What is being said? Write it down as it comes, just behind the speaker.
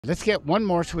Let's get one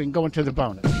more so we can go into the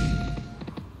bonus.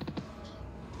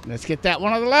 Let's get that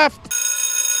one on the left.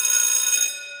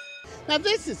 Now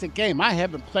this is a game I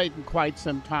haven't played in quite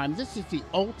some time. This is the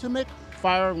ultimate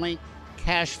Firelink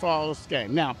Cash Falls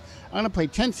game. Now, I'm going to play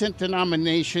 10-cent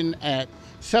denomination at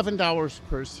 $7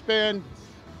 per spin.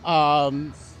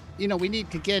 You know, we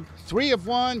need to get 3 of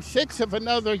one, 6 of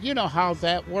another. You know how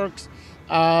that works.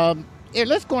 Yeah,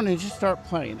 let's go in and just start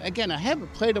playing. Again, I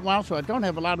haven't played a while, so I don't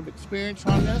have a lot of experience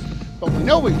on this. But we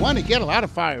know we want to get a lot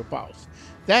of fireballs.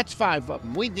 That's 5 of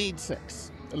them. We need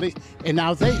 6. At least, and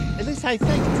now at least I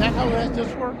think, is that how that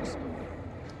just works?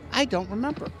 I don't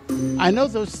remember. I know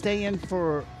those stay in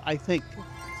for, I think,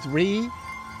 3.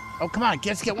 Oh, come on,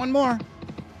 let's get one more.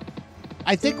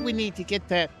 I think we need to get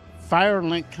that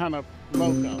Firelink kind of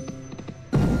logo.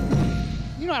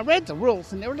 You know, I read the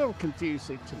rules, and they were a little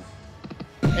confusing to me.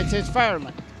 It says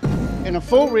Firelink. In a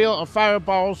full reel of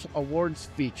Fireballs awards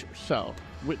feature. So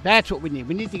that's what we need.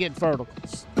 We need to get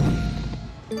verticals.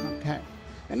 Okay.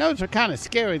 And those are kind of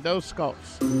scary, those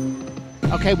skulls.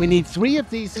 Okay, we need 3 of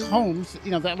these homes,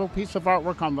 you know, that little piece of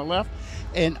artwork on the left.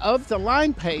 And of the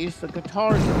line page, the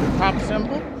guitars are the top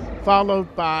symbol,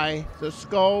 followed by the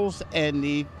skulls and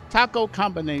the taco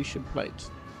combination plates.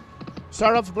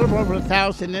 Start off a little over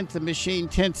 1,000 into the machine,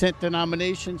 10-cent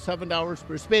denomination, $7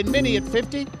 per spin. Mini at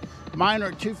 50, minor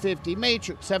at 250,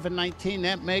 matrix 719,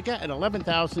 that mega at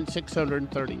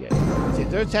 11,638. See,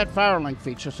 there's that Firelink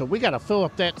feature, so we got to fill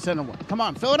up that center one. Come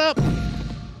on, fill it up.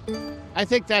 I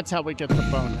think that's how we get the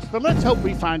bonus, but let's hope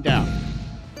we find out.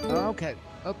 Okay.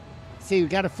 Oh, see, we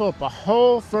got to fill up a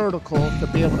whole vertical to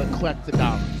be able to collect the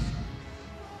dollars.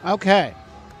 Okay.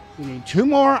 We need 2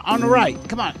 more on the right.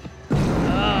 Come on.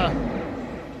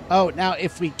 Oh, now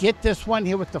if we get this one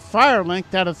here with the Firelink,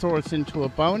 that'll throw us into a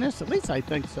bonus. At least I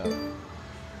think so.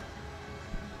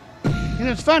 You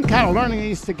know, it's fun kind of learning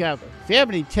these together. If you have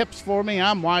any tips for me,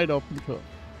 I'm wide open to it.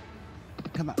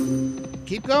 Come on.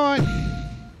 Keep going.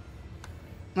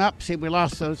 Oh, see, we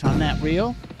lost those on that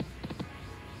reel.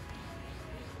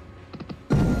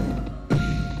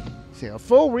 See, a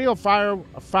full reel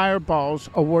Fireballs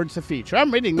awards a feature.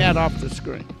 I'm reading that off the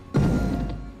screen.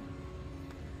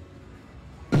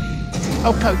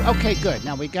 Okay, good.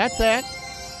 Now we got that.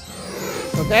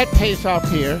 So that pays off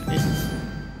here.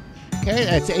 Okay,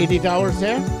 that's $80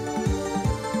 there.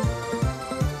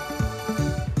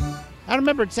 I don't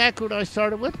remember exactly what I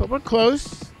started with, but we're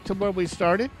close to where we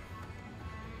started.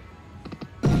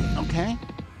 Okay.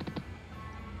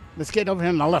 Let's get over here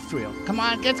on the left reel. Come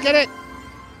on, let's get it.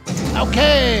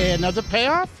 Okay, another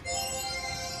payoff.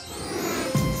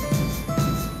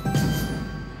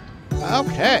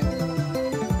 Okay.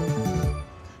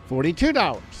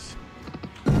 $42.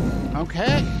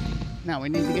 Okay. Now we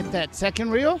need to get that second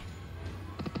reel.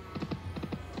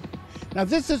 Now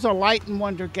this is a light and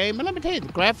wonder game, and let me tell you,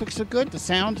 the graphics are good, the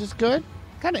sound is good.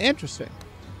 Kind of interesting.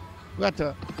 We got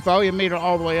the volume meter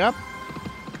all the way up.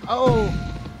 Oh.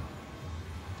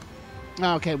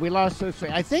 Okay, we lost those 3.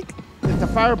 I think that the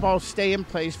Fireballs stay in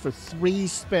place for 3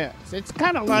 spins. It's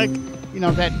kind of like, you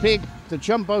know, the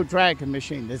Jumbo Dragon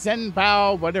machine, the Zen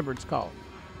Bow, whatever it's called.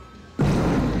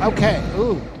 Okay,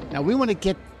 ooh. Now we want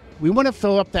to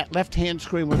fill up that left-hand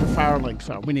screen where the Firelinks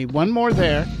are. We need 1 more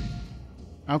there.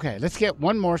 Okay, let's get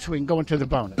 1 more so we can go into the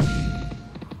bonus.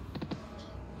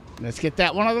 Let's get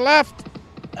that one on the left.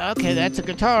 Okay, that's a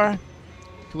guitar.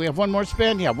 Do we have 1 more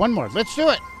spin? Yeah, 1 more. Let's do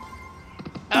it.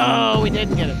 Oh, we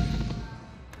didn't get it.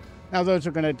 Now those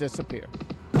are going to disappear.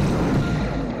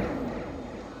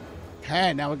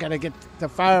 Okay, now we got to get the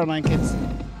Firelink.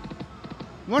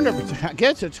 I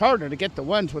guess it's harder to get the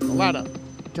ones with a lot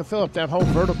to fill up that whole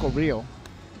vertical reel.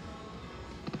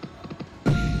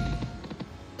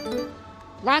 A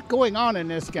lot going on in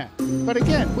this game. But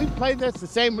again, we play this the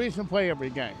same reason we play every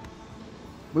game.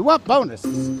 We want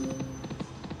bonuses.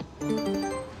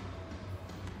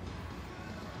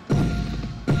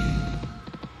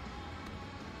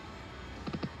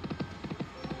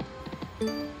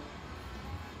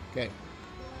 Okay.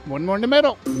 1 more in the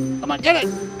middle. Come on, get it.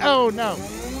 Oh, no.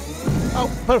 Oh,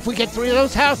 but if we get 3 of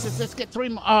those houses, let's get 3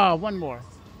 more. Oh, 1 more.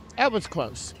 That was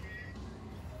close.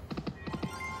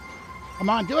 Come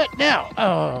on, do it now.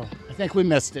 Oh, I think we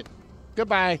missed it.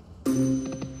 Goodbye.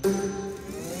 Come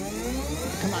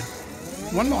on.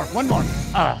 1 more, 1 more.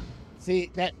 Ah, see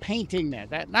that painting there,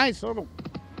 that nice little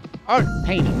art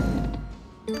painting.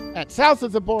 That south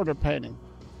of the border painting.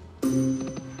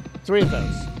 3 of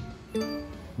those.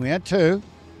 We had 2.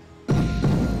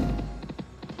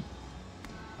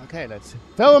 Okay, let's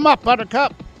fill them up,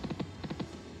 Buttercup.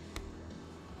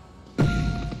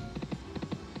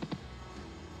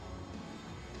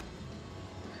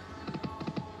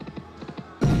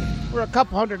 We're a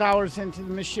couple $100 into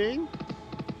the machine.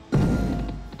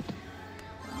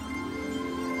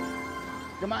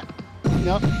 Come on.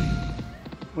 Nope.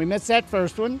 We missed that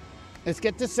first one. Let's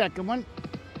get the second one.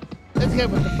 Let's get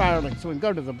with the fire link so we can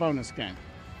go to the bonus game.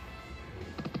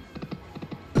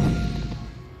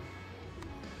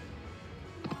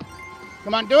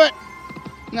 Come on, do it.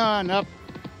 No, nope.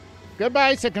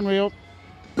 Goodbye, second reel.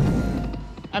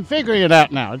 I'm figuring it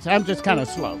out now. I'm just kind of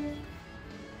slow.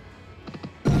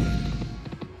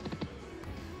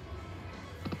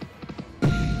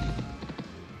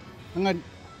 I'm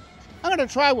gonna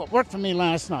try what worked for me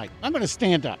last night. I'm gonna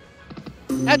stand up.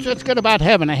 That's what's good about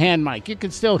having a hand mic. You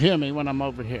can still hear me when I'm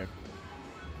over here.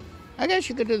 I guess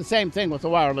you could do the same thing with a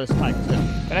wireless mic too,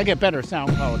 but I get better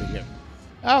sound quality here.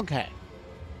 Okay.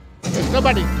 There's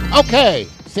nobody. Okay.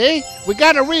 See? We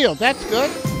got a reel. That's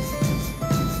good.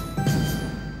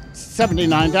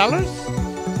 $79.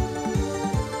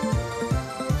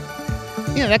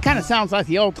 Yeah, that kind of sounds like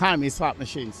the old-timey slot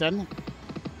machines, doesn't it?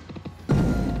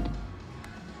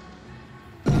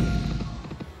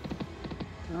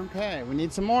 Okay, we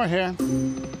need some more here.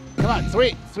 Come on,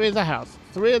 three of the house,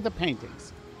 3 of the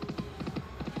paintings.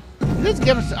 Let's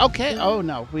give us, okay, oh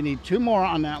no, we need 2 more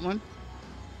on that one.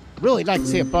 Really like to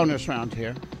see a bonus round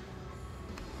here.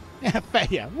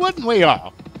 Yeah, wouldn't we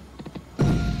all?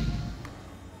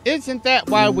 Isn't that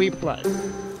why we play?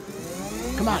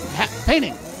 Come on,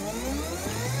 painting.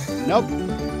 Nope.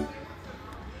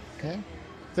 Okay.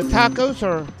 The tacos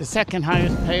are the second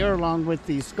highest payer along with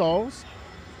the skulls.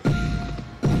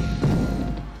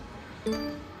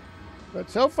 But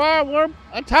so far, we're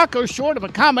a taco short of a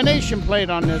combination plate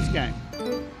on this game.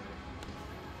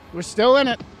 We're still in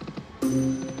it.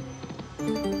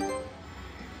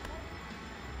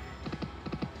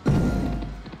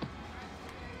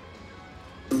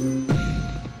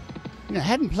 I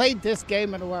hadn't played this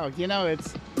game in a while. You know,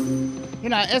 it's,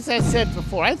 as I said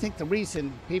before, I think the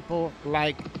reason people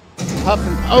like Huff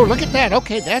and... Oh, look at that.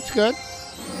 Okay, that's good.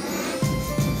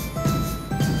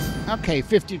 Okay,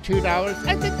 $52.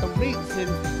 I think the reason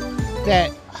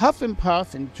that Huff and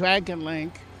Puff and Dragon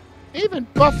Link, even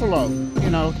Buffalo,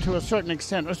 to a certain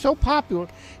extent, are so popular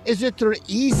is that they're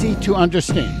easy to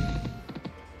understand.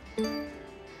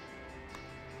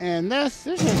 And this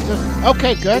is just,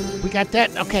 okay, good. We got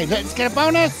that. Okay, let's get a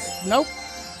bonus. Nope.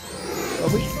 Well,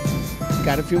 we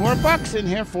got a few more bucks in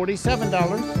here, $47.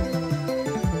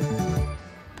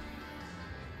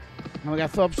 And we got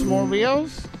to fill up some more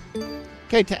reels.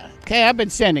 Okay, I've been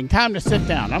standing. Time to sit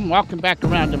down. I'm walking back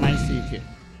around to my seat here.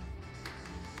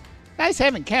 Nice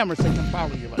having cameras that can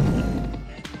follow you like that.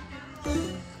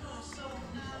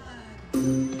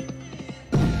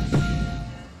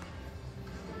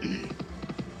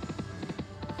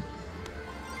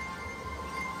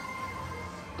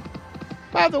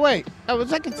 By the way, I was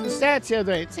looking at some stats the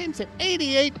other day. It seems that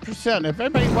 88% of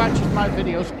everybody watching my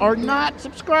videos are not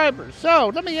subscribers.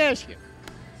 So, let me ask you.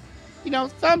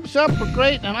 Thumbs up are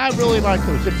great, and I really like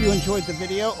those. If you enjoyed the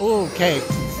video, okay.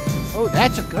 Oh,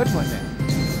 that's a good one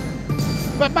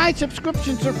then. But my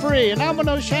subscriptions are free, and I'm on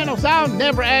those channels. I'll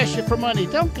never ask you for money.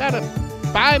 Don't gotta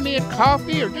buy me a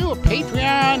coffee or do a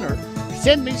Patreon or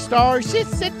send me stars.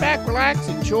 Just sit back, relax,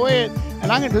 enjoy it,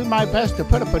 and I'm gonna do my best to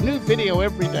put up a new video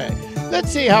every day. Let's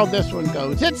see how this one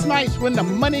goes. It's nice when the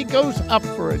money goes up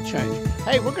for a change.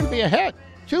 Hey, we're going to be ahead.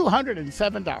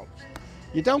 $207.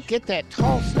 You don't get that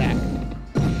tall stack.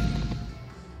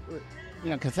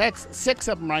 Because that's 6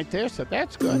 of them right there, so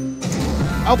that's good.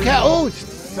 Okay, oh,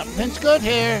 something's good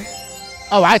here.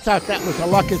 Oh, I thought that was a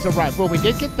luck is a right. Well, we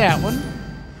did get that one.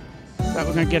 Thought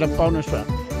we're going to get a bonus round.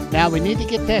 Now we need to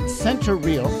get that center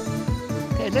reel.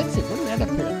 Okay, let's see. What do we end up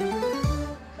here?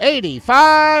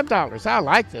 $85. I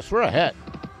like this. We're ahead.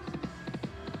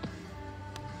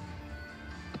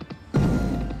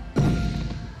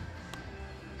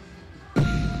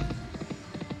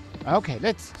 Okay,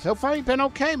 so far you've been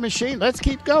okay, machine. Let's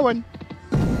keep going.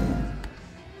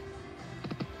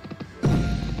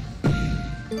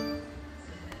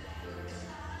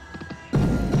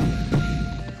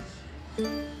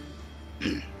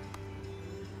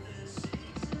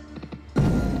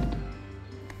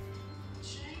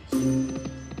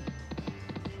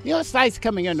 It's nice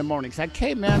coming in the mornings. I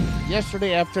came in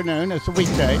yesterday afternoon. It's a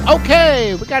weekday.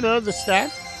 Okay, we got another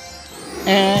stack.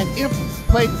 And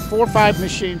played 4 or 5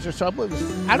 machines or so. It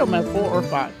was, I don't know, 4 or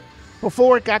 5.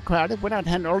 Before it got crowded, went out and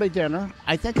had an early dinner.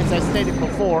 I think, as I stated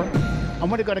before, I'm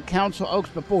going to go to Council Oaks,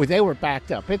 but boy, they were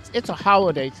backed up. It's a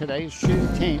holiday today, it's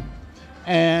Juneteenth.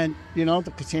 And,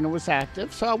 the casino was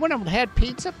active. So I went over and had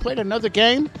pizza, played another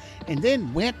game, and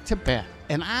then went to bed.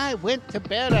 And I went to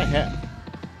bed ahead.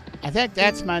 I think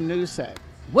that's my new say.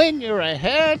 When you're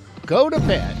ahead, go to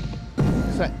bed.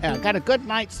 So I got a good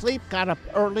night's sleep, got up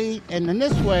early, and in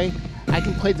this way, I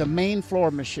can play the main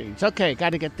floor machines. Okay,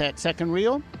 got to get that second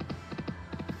reel.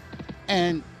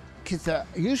 And because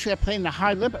usually I play in the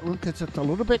high limit room because it's a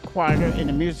little bit quieter and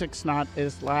the music's not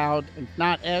as loud and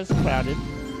not as crowded.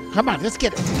 Come on, let's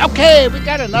get it. Okay, we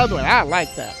got another one. I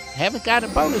like that. Haven't got a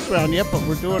bonus round yet, but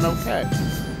we're doing okay.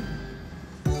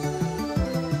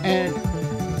 And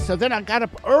so then I got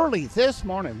up early this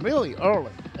morning, really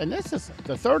early. And this is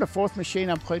the third or fourth machine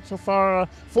I've played so far,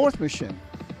 fourth machine.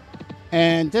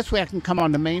 And this way I can come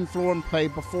on the main floor and play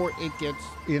before it gets,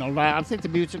 loud. I think the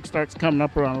music starts coming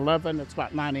up around 11. It's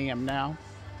about 9 a.m. now.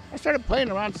 I started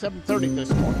playing around 7:30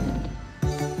 this morning.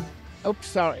 Oops,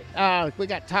 sorry. We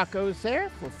got tacos there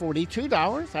for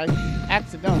 $42. I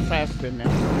accidentally fast spin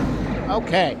now.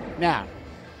 Okay, now,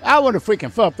 I wonder if we can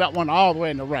fill up that one all the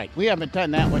way in the right. We haven't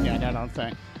done that one yet, I don't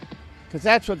think. Because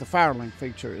that's what the Firelink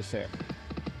feature is there.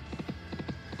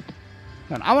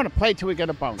 And I want to play till we get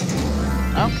a bonus.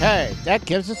 Okay, that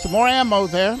gives us some more ammo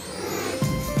there.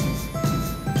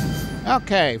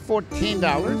 Okay,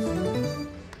 $14.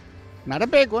 Not a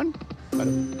big one, but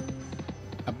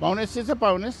a bonus is a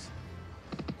bonus.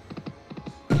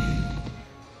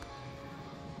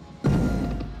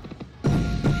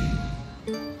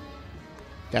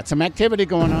 Got some activity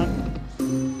going on.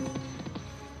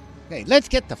 Okay, let's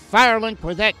get the Firelink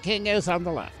where that king is on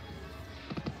the left.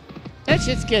 Let's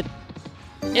just get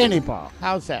any ball.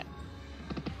 How's that?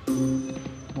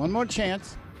 One more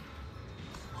chance.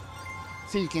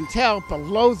 So you can tell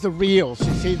below the reels,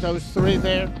 you see those three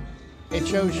there? It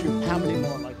shows you how many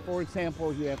more. Like, for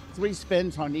example, you have 3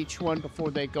 spins on each one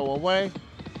before they go away.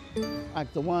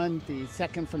 Like the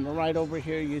second from the right over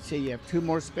here, you see you have 2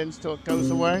 more spins till it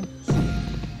goes away.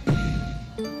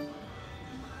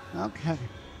 Okay.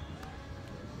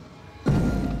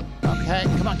 Okay,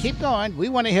 come on, keep going. We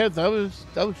want to hear those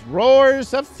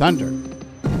roars of thunder.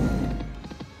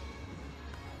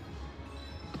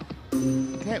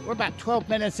 Okay, we're about 12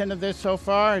 minutes into this so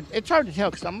far. It's hard to tell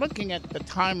because I'm looking at the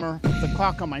timer, the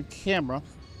clock on my camera,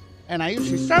 and I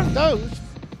usually start those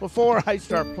before I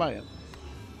start playing.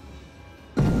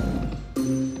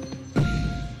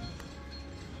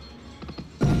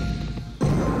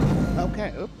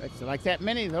 Okay, oops, it's like that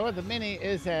mini though. The mini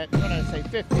is at, what did I say,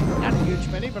 50. Not a huge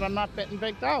mini, but I'm not betting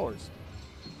big dollars.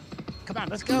 Come on,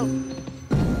 let's go.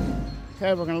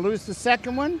 Okay, we're going to lose the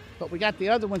second one, but we got the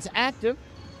other ones active.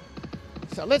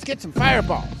 So let's get some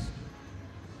fireballs.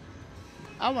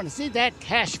 I want to see that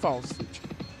cash falls feature.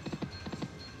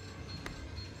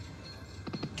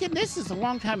 Again, this is a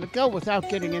long time ago without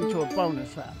getting into a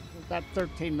bonus round. About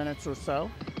 13 minutes or so.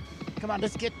 Come on,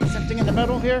 let's get something in the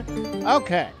middle here.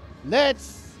 Okay,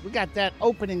 we got that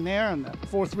opening there on the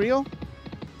fourth reel.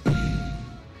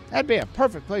 That'd be a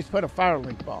perfect place to put a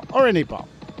Firelink ball, or any ball.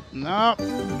 No.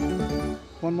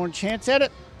 One more chance at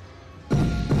it.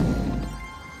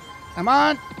 Come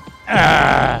on.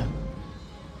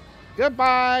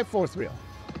 Goodbye, fourth reel.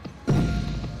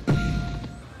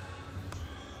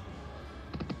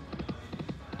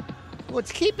 Well,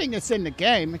 it's keeping us in the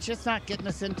game. It's just not getting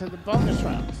us into the bonus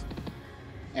rounds.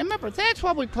 And remember, that's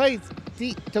why we play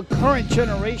the current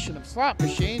generation of slot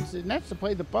machines, and that's to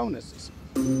play the bonuses.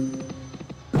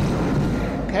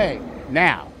 Okay,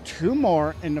 now 2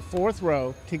 more in the fourth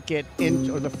row to get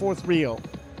into, or the fourth reel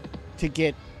to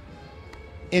get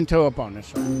into a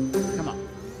bonus round. Come on,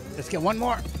 let's get one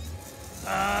more.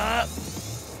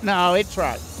 No, it's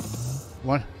right.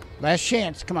 One last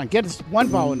chance. Come on, get us one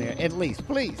ball in there at least,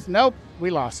 please. Nope, we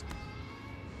lost.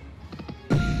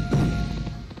 A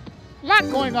lot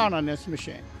going on this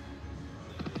machine.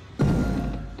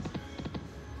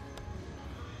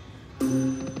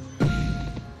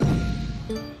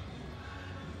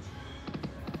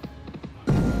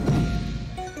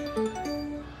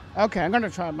 Okay, I'm going to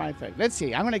try my thing. Let's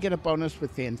see. I'm going to get a bonus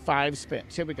within 5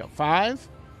 spins. Here we go. 5,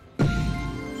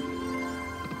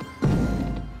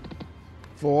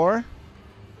 4,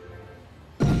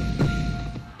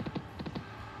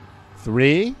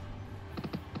 3,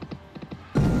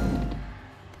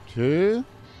 2,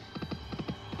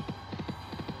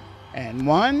 and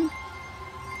 1.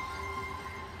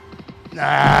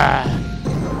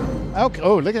 Okay.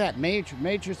 Oh, look at that.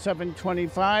 Major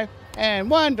 725. And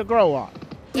 1 to grow on.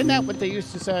 Isn't that what they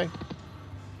used to say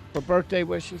for birthday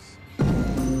wishes?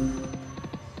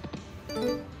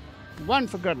 1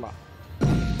 for good luck.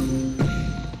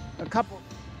 A couple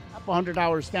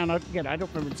 $100 down. Again, I don't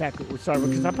remember exactly what we started with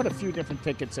because I put a few different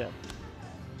tickets in.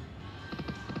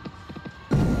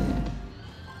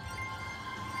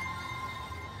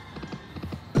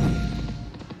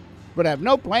 but I have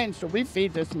no plans to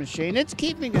refeed this machine. It's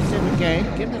keeping us in the game,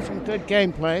 giving us some good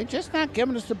gameplay, just not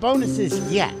giving us the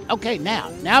bonuses yet. Okay, now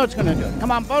it's going to do it.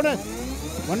 Come on,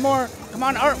 bonus. One more. Come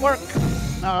on, artwork.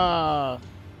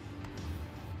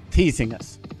 Teasing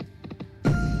us.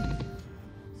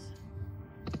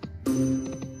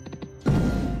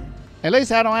 At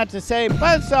least I don't have to say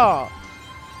buzzsaw.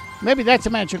 Maybe that's a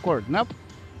magic word. Nope.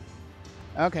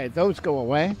 Okay, those go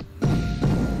away.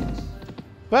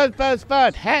 Buzz, buzz,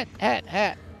 buzz. Hat, hat,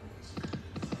 hat.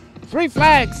 3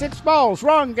 flags, 6 balls.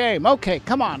 Wrong game. Okay,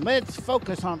 come on. Let's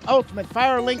focus on Ultimate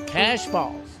Firelink Cash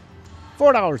Balls.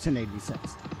 $4.80.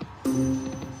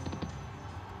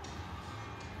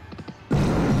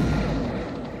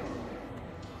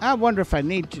 I wonder if I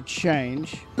need to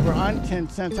change. We're on 10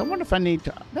 cents. I wonder if I need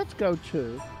to. Let's go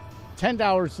to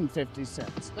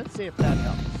 $10.50. Let's see if that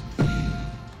helps.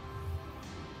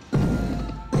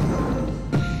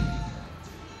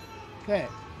 Okay.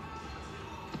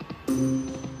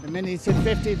 The mini's at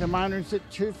 50, the minor's at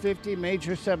 250,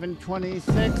 major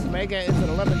 726, mega is at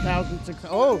 11,600.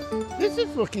 Oh, this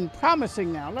is looking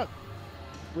promising now. Look,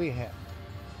 we have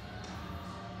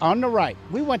on the right.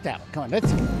 We want that one. Come on,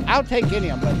 I'll take any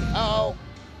of them, but oh,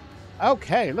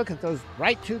 okay. Look at those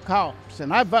right 2 columns,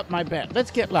 and I've upped my bet.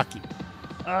 Let's get lucky.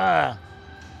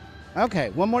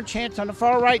 Okay, one more chance on the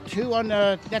far right, 2 on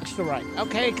the next to right.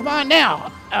 Okay, come on now.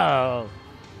 Oh.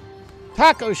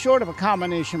 Taco short of a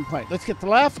combination plate. Let's get the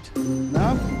left.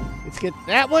 No. Let's get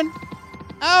that one.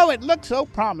 Oh, it looks so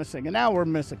promising, and now we're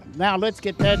missing them. Now let's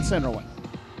get that center one.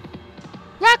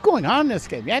 A lot going on in this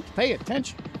game. You have to pay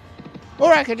attention.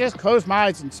 Or I could just close my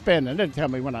eyes and spin, and it'll tell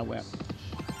me when I win.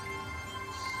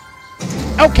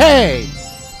 Okay.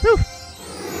 Whew.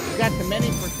 You got the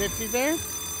mini for 50 there.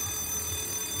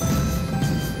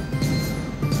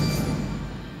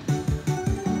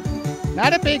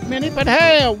 Not a big mini, but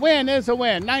hey, a win is a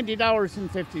win.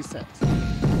 $90.50.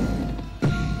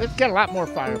 Let's get a lot more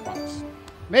fireballs.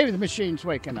 Maybe the machine's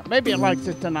waking up. Maybe it likes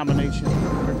its denomination.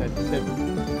 Or the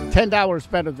 $10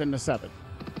 better than the 7.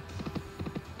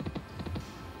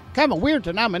 Kind of a weird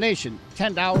denomination,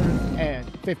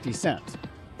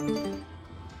 $10.50.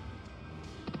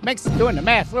 Makes doing the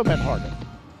math a little bit harder.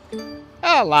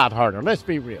 A lot harder, let's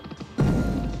be real.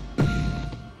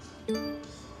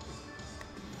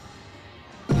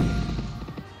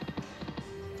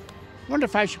 Wonder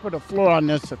if I should put a floor on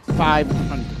this at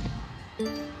 500.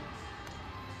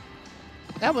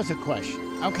 That was a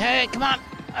question. Okay, come on.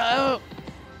 Oh.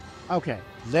 Okay,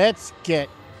 let's get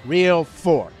reel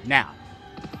 4 now.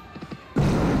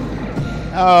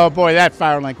 Oh boy, that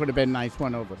Firelink would have been a nice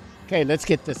one over. Okay, let's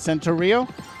get the center reel.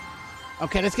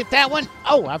 Okay, let's get that one.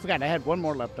 Oh, I forgot I had one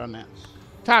more left on that.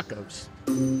 Tacos.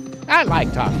 I like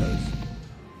tacos.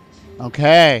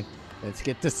 Okay, let's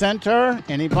get the center.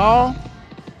 Any ball?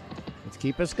 Let's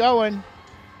keep us going.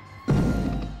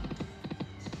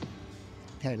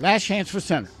 Okay, last chance for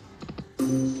center.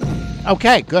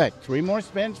 Okay, good. 3 more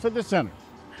spins for the center.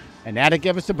 And that'll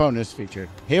give us a bonus feature.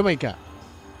 Here we go.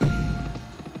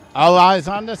 All eyes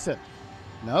on the center.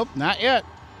 Nope, not yet.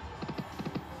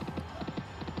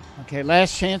 Okay,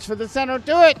 last chance for the center.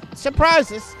 Do it.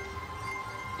 Surprises.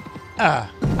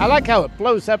 I like how it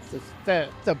blows up the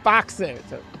box there.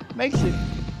 So it makes you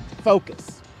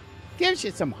focus. Gives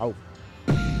you some hope.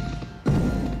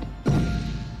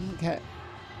 Okay.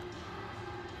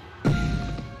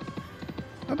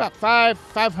 About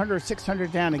 500,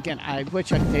 600 down again. I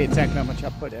wish I could tell you exactly how much I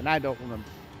put in. I don't remember.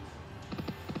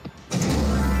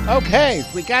 Okay,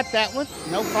 we got that one.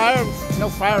 No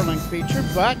Firelink feature,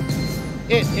 but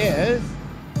it is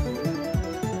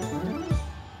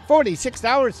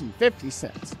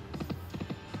 $46.50.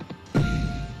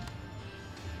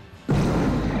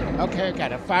 Okay, I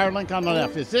got a Firelink on the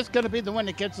left. Is this going to be the one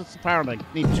that gets us the Firelink?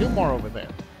 Need 2 more over there.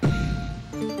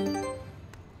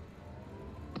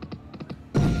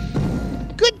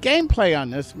 Good gameplay on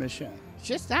this mission. It's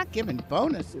just not giving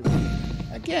bonuses.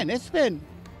 Again, it's been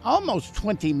almost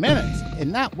 20 minutes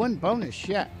and not one bonus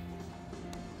yet.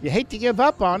 You hate to give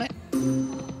up on it.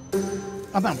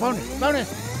 Come on,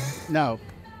 bonus. No.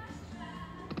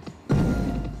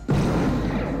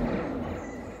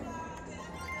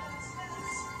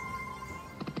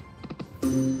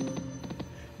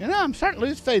 You know, I'm starting to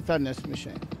lose faith on this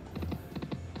machine.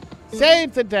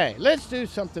 Save the day. Let's do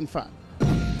something fun.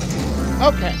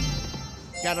 Okay.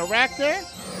 Got a rack there.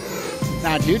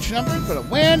 Not huge numbers, but a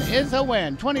win is a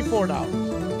win. $24.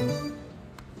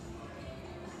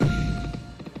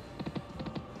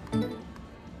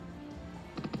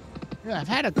 Yeah, I've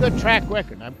had a good track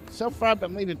record. So far, I've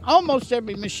been leaving almost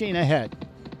every machine ahead.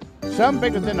 Some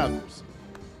bigger than others.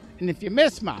 And if you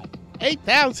miss mine,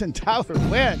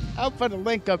 $8,000 win. I'll put a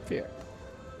link up here.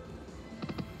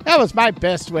 That was my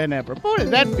best win ever. Boy,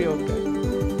 did that feel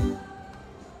good.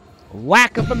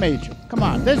 Whack of a major. Come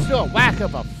on, let's do a whack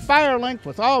of a fire link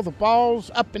with all the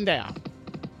balls up and down.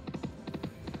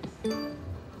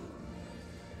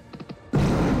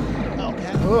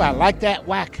 Okay. Ooh, I like that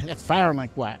whack. That fire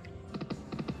link whack.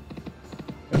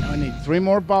 I need 3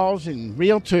 more balls in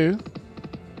reel 2.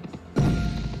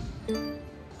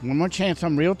 One more chance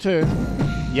on reel 2.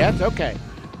 Yes, okay.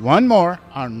 One more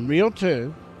on reel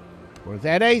 2. Where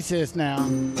that ace is now.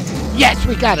 Yes,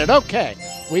 we got it. Okay.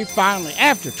 We finally,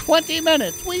 after 20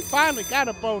 minutes, we finally got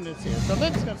a bonus here. So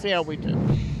let's go see how we do.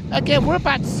 Again, we're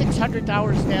about $600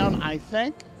 down, I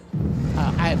think.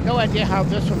 I have no idea how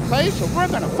this one plays, so we're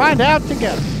going to find out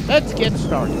together. Let's get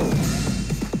started.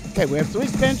 Okay, we have 3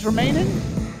 spins remaining.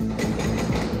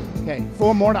 Okay,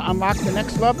 4 more to unlock the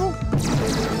next level.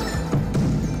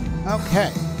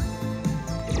 Okay.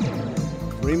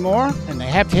 3 more, and they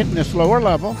have to hit in this lower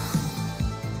level.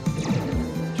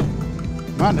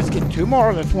 Come on, let's get 2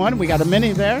 more. That's 1. We got a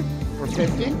mini there for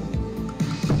 50.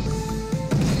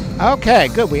 Okay,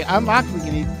 good. We unlocked. We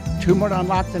need 2 more to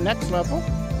unlock the next level.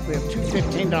 We have 2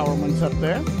 $15 ones up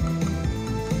there.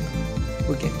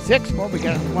 We get 6 more. We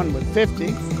got one with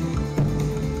 50.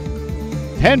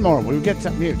 10 more. We'll get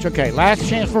something huge. Okay, last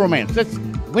chance for romance.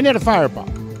 We need a fireball.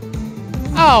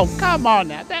 Oh, come on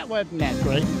now. That wasn't that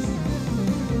great.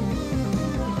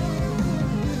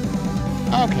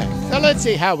 Okay, so let's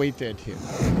see how we did here.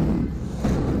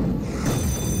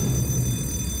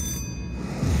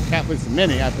 That was the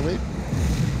mini, I believe.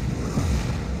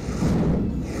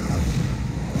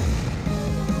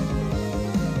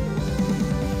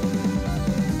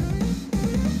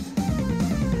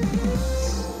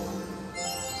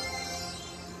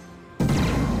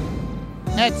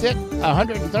 That's it,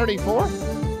 134.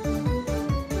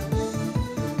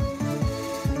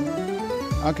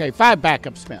 Okay, 5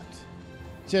 backup spins,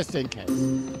 just in case.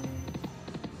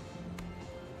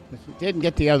 If we didn't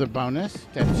get the other bonus,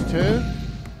 that's 2.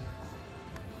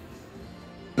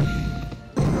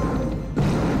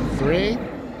 3.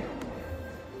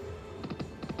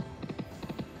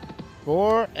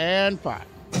 4 and 5.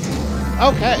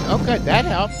 Okay, that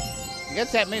helped. I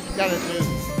guess that means we gotta do.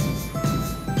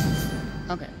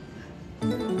 Okay.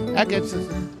 That gets us.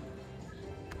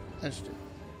 Let's do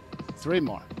 3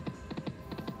 more.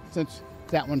 Since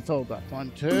that one filled up.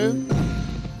 1, 2.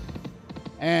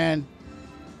 And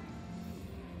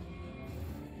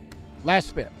last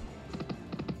spin.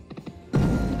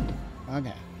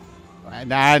 Okay.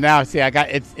 Now see, I got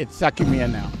it's sucking me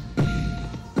in now.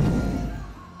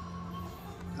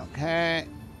 Okay.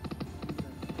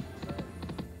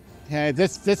 Okay,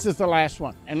 this is the last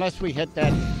one, unless we hit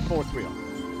that 4th reel.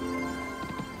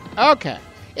 Okay.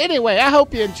 Anyway, I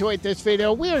hope you enjoyed this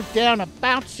video. We're down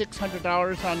about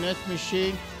 $600 on this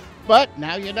machine, but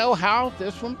now you know how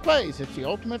this one plays. It's the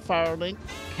ultimate fire link.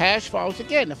 Cash falls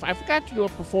again. If I forgot to do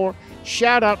it before,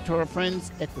 shout out to our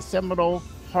friends at the Seminole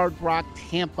Hard Rock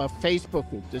Tampa Facebook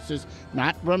group. This is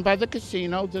not run by the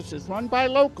casino. This is run by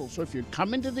locals. So if you're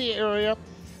coming to the area,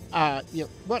 you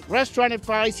want restaurant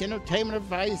advice, entertainment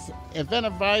advice, event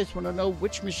advice, want to know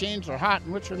which machines are hot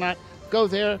and which are not, go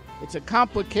there. It's a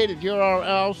complicated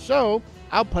URL, so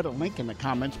I'll put a link in the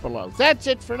comments below. That's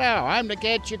it for now. I'm the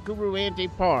Gadget Guru, Andy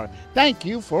Parr. Thank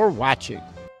you for watching.